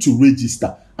want to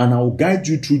register. And I'll guide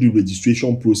you through the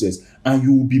registration process, and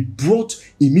you will be brought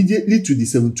immediately to the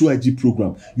 72IG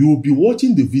program. You will be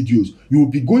watching the videos, you will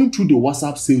be going through the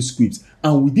WhatsApp sales scripts,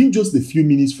 and within just a few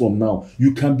minutes from now,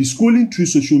 you can be scrolling through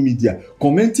social media,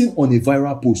 commenting on a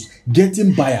viral post,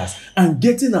 getting buyers, and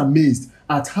getting amazed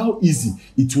at how easy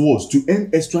it was to earn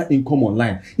extra income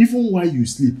online, even while you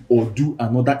sleep or do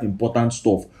another important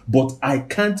stuff. But I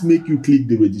can't make you click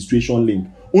the registration link.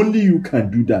 Only you can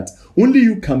do that. Only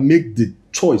you can make the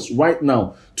choice right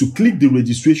now to click the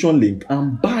registration link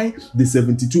and buy the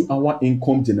 72-hour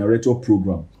income generator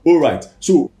program. All right,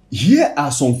 so here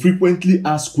are some frequently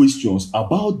asked questions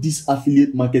about this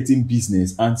affiliate marketing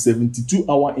business and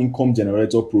 72-hour income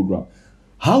generator program.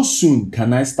 How soon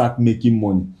can I start making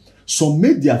money? Some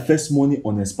made their first money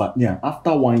on Expertnaire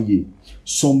after 1 year.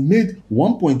 Some made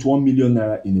 1.1 million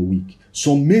naira in a week.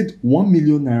 Some made 1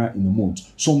 million naira in a month.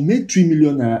 Some made 3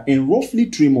 million naira in roughly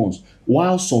 3 months,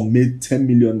 while some made 10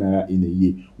 million naira in a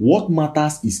year. What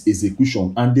matters is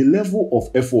execution and the level of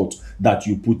effort that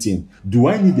you put in. Do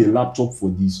I need a laptop for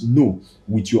this? No.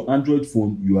 With your Android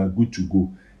phone, you are good to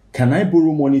go. Can I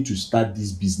borrow money to start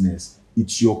this business?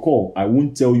 It's your call. I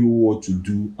won't tell you what to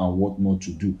do and what not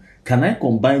to do. Can I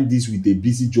combine this with a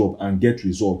busy job and get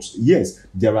results? Yes,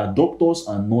 there are doctors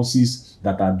and nurses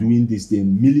that are doing this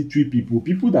thing, military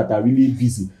people that are really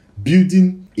busy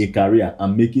building a career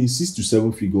and making 6 to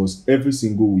 7 figures every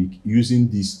single week using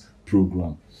this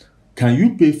program. Can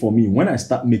you pay for me? When I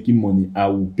start making money, I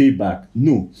will pay back.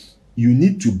 No. You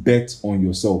need to bet on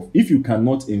yourself. If you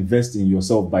cannot invest in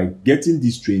yourself by getting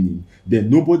this training, then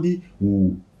nobody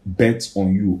will bet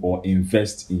on you or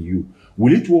invest in you.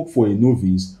 Will it work for a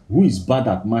novice who is bad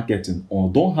at marketing or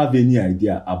don't have any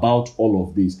idea about all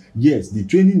of this? Yes, the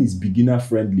training is beginner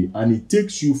friendly and it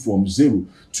takes you from 0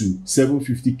 to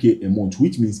 750k a month,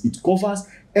 which means it covers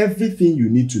everything you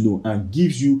need to know and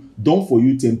gives you done for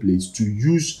you templates to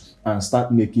use and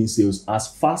start making sales as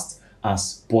fast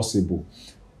as possible.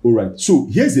 All right, so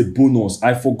here's a bonus.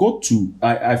 I forgot to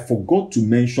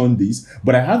mention this,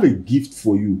 but I have a gift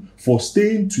for you for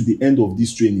staying to the end of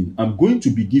this training. I'm going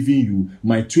to be giving you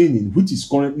my training, which is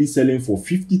currently selling for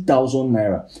 50,000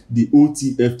 naira, the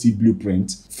OTFT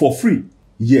blueprint, for free.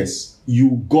 Yes,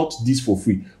 you got this for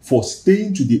free for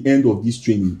staying to the end of this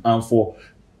training and for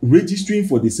registering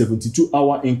for the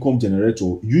 72-hour income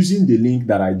generator using the link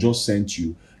that I just sent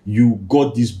you. You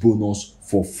got this bonus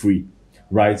for free,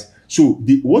 right? So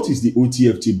what is the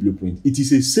OTFT blueprint? It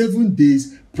is a 7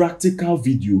 days practical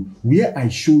video where I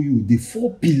show you the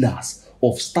 4 pillars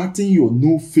of starting your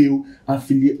no-fail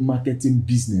affiliate marketing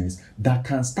business that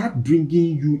can start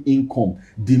bringing you income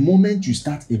the moment you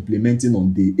start implementing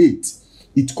on day 8.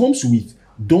 It comes with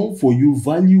done for you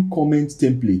value comment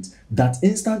template that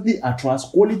instantly attracts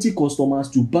quality customers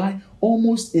to buy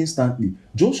almost instantly.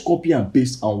 Just copy and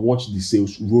paste and watch the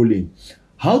sales roll in.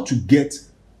 How to get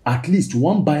at least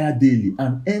 1 buyer daily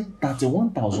and earn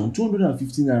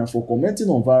 31,250 naira for commenting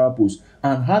on viral posts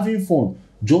and having fun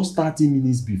just 30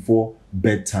 minutes before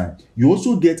bedtime. You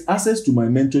also get access to my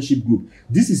mentorship group.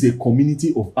 This is a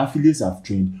community of affiliates I've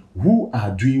trained who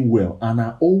are doing well and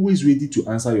are always ready to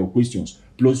answer your questions.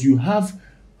 Plus, you have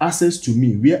access to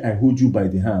me where I hold you by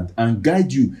the hand and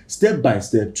guide you step by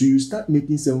step till you start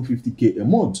making 750k a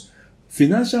month.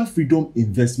 Financial Freedom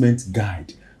Investment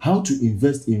Guide. How to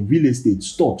invest in real estate,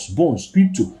 stocks, bonds,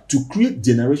 crypto to create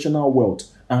generational wealth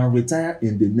and retire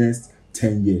in the next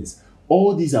 10 years.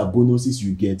 All these are bonuses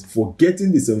you get for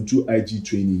getting the 72 IG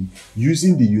training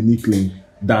using the unique link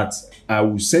that I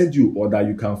will send you or that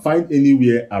you can find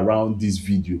anywhere around this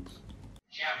video.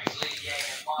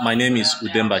 My name is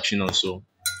Udemba Chinoso.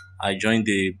 I joined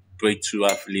the breakthrough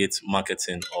affiliate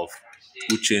marketing of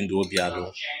Uchendu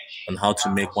Obialor on how to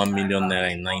make 1 million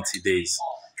naira in 90 days.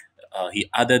 He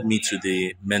added me to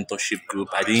the mentorship group.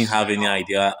 I didn't have any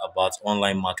idea about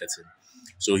online marketing.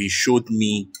 So he showed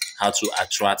me how to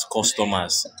attract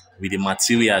customers with the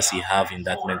materials he have in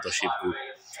that mentorship group.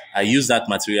 I use that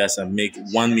materials and make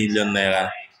 1 million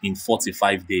naira in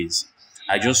 45 days.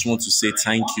 I just want to say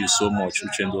thank you so much,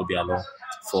 Uchendu Obialor,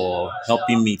 for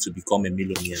helping me to become a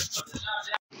millionaire.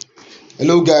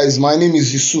 Hello guys, my name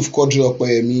is Yusuf Kodri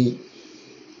Okoyemi.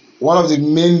 One of the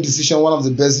main decisions, one of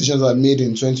the best decisions I made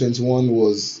in 2021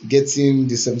 was getting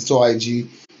the 72 IG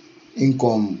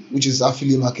income, which is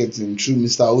affiliate marketing through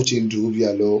Mr. Uchendu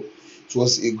Obialor. It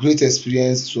was a great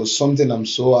experience. It was something I'm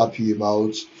so happy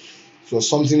about. It was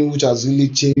something which has really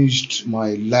changed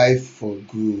my life for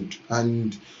good.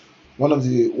 And one of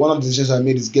the decisions I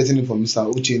made is getting it from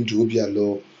Mr. Uchendu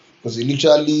Obialor, because he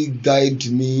literally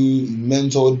guided me, he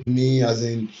mentored me, as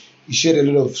in he shared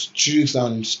a lot of tricks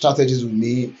and strategies with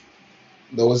me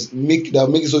that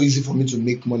make it so easy for me to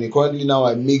make money. Currently now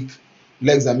I make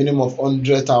less than minimum of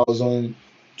 100,000,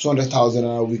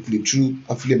 200,000 weekly through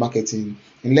affiliate marketing.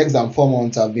 In less than 4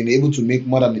 months, I've been able to make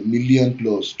more than a million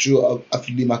plus through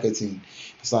affiliate marketing.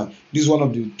 So this is one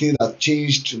of the things that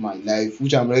changed my life,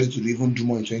 which I'm ready to even do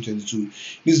more in 2022.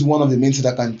 This is one of the main things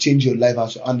that can change your life,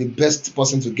 and the best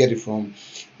person to get it from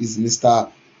is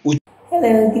Mr.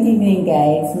 Hello, good evening,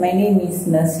 guys. My name is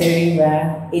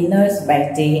Naseriva, a nurse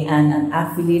by day and an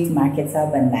affiliate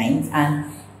marketer by night,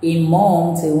 and a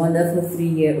mom to a wonderful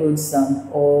 3-year-old son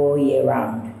all year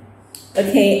round.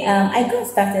 Okay, I got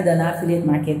started on affiliate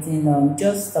marketing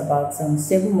just about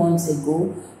 7 months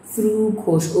ago through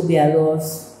Coach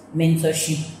Obialor's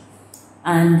mentorship,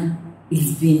 and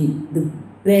it's been the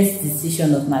best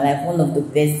decision of my life, one of the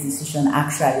best decisions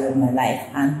actually of my life.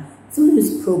 And through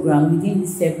this program, within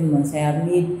these 7 months, I have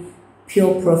made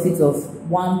pure profit of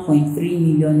 1.3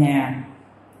 million naira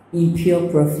in pure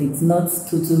profit, not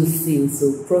total sales.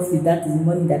 So profit, that is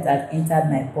money that has entered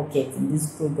my pocket in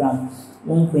this program,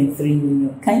 1.3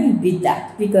 million. Can you beat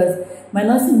that? Because my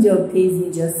nursing job pays me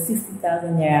just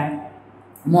 60,000 naira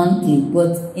monthly,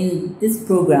 but in this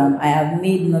program, I have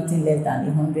made nothing less than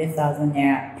 100,000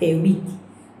 naira per week.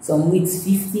 Some weeks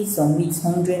 50, some weeks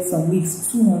 100, some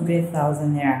weeks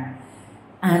 200,000 naira.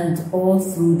 And all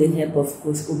through the help of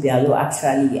Coach Obialor.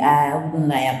 Actually, I wouldn't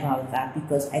lie about that,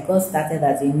 because I got started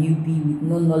as a newbie with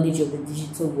no knowledge of the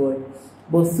digital world.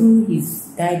 But through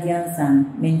his guidance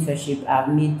and mentorship,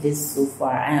 I've made this so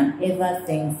far. I am ever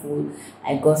thankful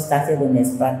I got started on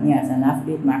Expertnaire as an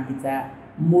affiliate marketer.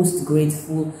 Most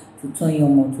grateful to Tony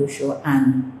Omotosho,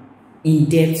 and in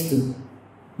debt to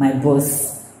my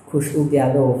boss, Coach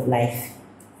Obialor of life.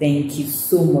 Thank you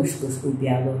so much, Coach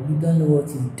Obialor. You don't know what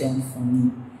you've done for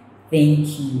me.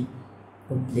 Thank you.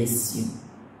 God bless you.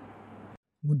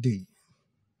 Good day.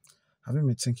 Have you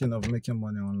been thinking of making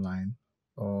money online,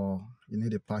 or you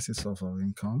need a passive source of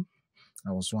income?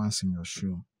 I was once in your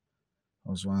shoe.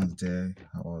 I was once there.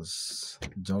 I was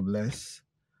jobless.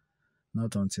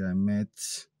 Not until I met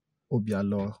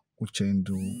Obialor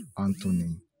Uchendu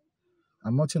Anthony.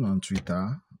 I'm watching on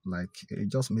Twitter, like he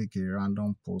just make a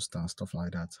random post and stuff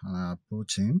like that, and I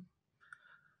approach him.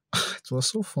 It was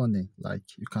so funny. Like,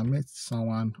 you can meet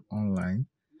someone online,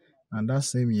 and that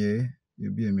same year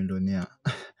you'll be a millionaire.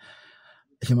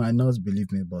 He might not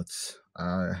believe me, but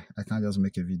I can't just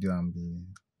make a video and be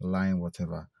lying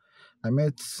whatever. I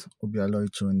met Obialor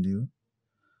Uchendu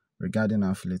regarding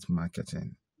affiliate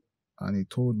marketing, and he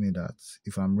told me that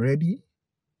if I'm ready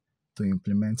to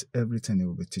implement everything he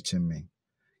will be teaching me,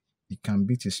 he can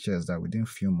beat his chest that within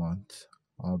few months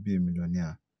I'll be a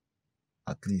millionaire.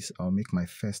 At least I'll make my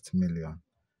first million.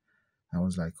 I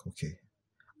was like, okay.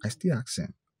 I still asked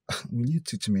him, will you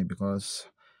teach me? Because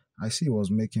I see he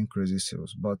was making crazy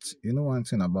sales. But you know, one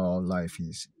thing about life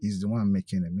is he's the one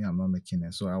making it. Me, I'm not making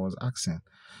it. So I was asking,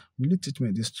 will you teach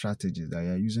me this strategy that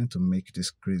you're using to make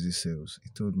these crazy sales? He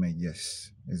told me,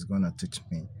 yes, he's going to teach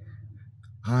me.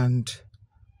 And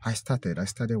I started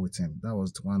with him. That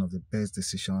was one of the best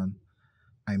decisions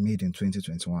I made in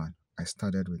 2021. I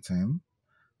started with him.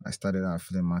 I started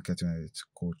affiliate marketing with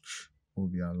Coach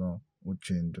Obialor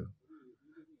Uchendu.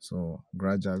 So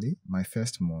gradually, my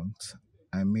first month,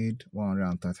 I made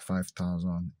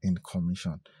 135,000 in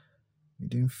commission.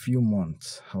 Within few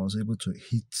months, I was able to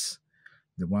hit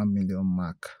the 1 million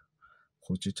mark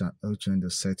Coach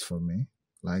Uchendu set for me.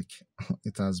 Like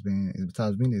it has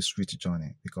been a sweet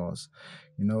journey, because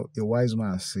a wise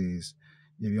man says,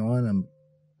 if you want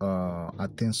to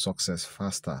attain success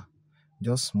faster,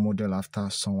 just model after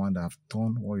someone that have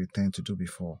done what you tend to do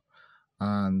before.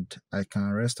 And I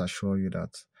can rest assure you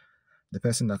that the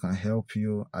person that can help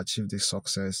you achieve this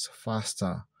success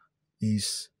faster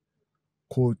is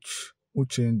Coach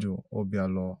Uchendu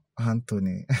Obialor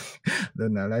Anthony.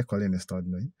 Then I like calling his third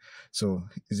name. So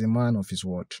he's a man of his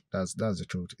word. That's the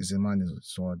truth. He's a man of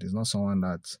his word. He's not someone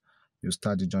that you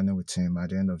start the journey with him. At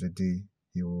the end of the day,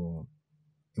 he will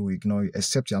ignore you,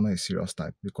 except you're not a serious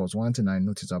type. Because one thing I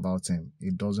noticed about him,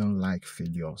 he doesn't like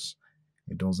failures.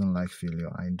 He doesn't like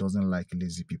failure, and he doesn't like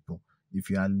lazy people. If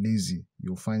you are lazy,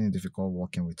 you'll find it difficult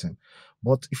working with him.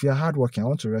 But if you're hardworking, I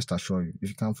want to rest assure you, if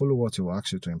you can follow what he will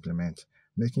ask you to implement,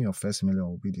 making your first million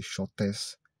will be the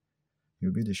shortest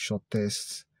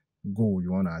goal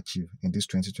you want to achieve in this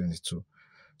 2022.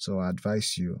 So I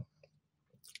advise you,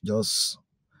 just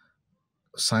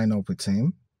sign up with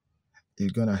him.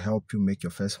 He's gonna help you make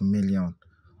your first million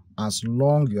as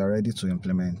long you are ready to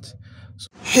implement.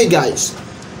 Hey guys,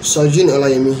 Sajin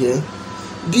Olayemi here.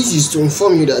 This is to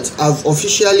inform you that I've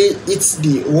officially hit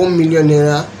the 1 million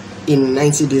naira in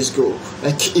 90 days goal.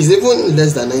 Like, it's even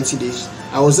less than 90 days.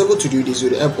 I was able to do this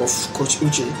with the help of Coach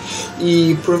Uche.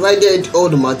 He provided all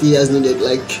the materials needed.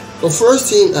 Like, the first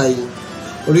thing I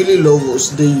really love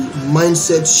was the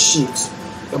mindset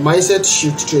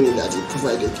shift training that he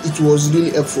provided. It was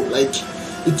really helpful. Like,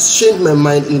 it changed my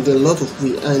mind in a lot of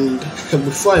ways. And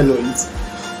before I know it,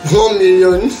 1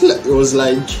 million was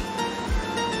like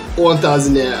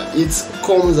 1,000 naira. It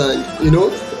comes and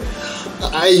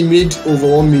I made over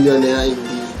 1 million naira in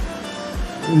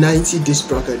the 90 days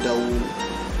bracket that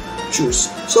we choose.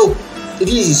 So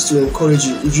this is to encourage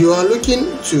you. If you are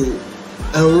looking to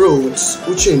enroll with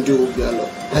Uchendu Obialor,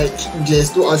 like,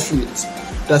 there's no affiliate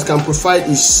that can provide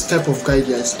this type of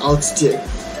guidance out there.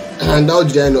 And how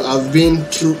did I know? I've been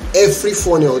through every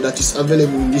funnel that is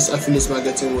available in this affiliate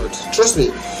marketing world. Trust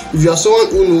me, if you are someone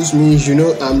who knows me,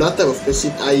 I'm that type of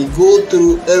person. I go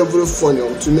through every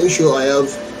funnel to make sure I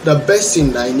have the best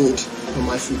thing that I need on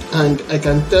my feed. And I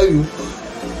can tell you,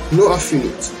 no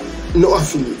affiliate,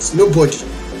 nobody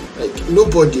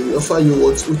will offer you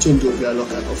what Uchendu Obialor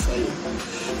can offer you.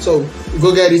 So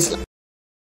go get it.